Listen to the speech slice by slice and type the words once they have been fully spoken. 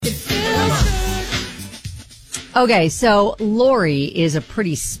Okay, so Lori is a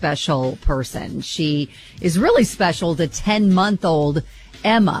pretty special person. She is really special to 10-month-old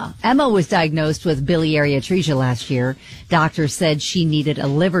Emma. Emma was diagnosed with biliary atresia last year. Doctors said she needed a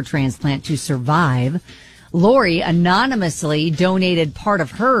liver transplant to survive. Lori anonymously donated part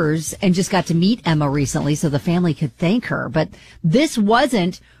of hers and just got to meet Emma recently so the family could thank her. But this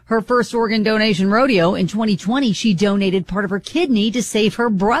wasn't her first organ donation rodeo. In 2020, she donated part of her kidney to save her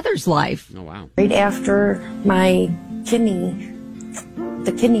brother's life. Oh, wow. Right after the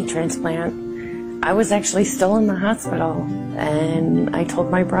kidney transplant, I was actually still in the hospital. And I told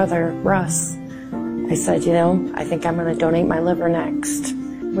my brother, Russ, I said, I think I'm going to donate my liver next.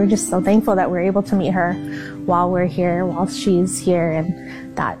 We're just so thankful that we're able to meet her while we're here, while she's here,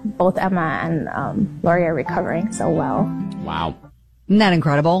 and that both Emma and Lori are recovering so well. Wow. Isn't that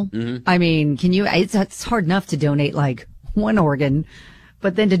incredible? Mm-hmm. I mean, it's hard enough to donate like one organ,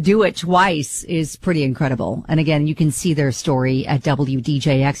 but then to do it twice is pretty incredible. And again, you can see their story at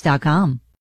WDJX.com.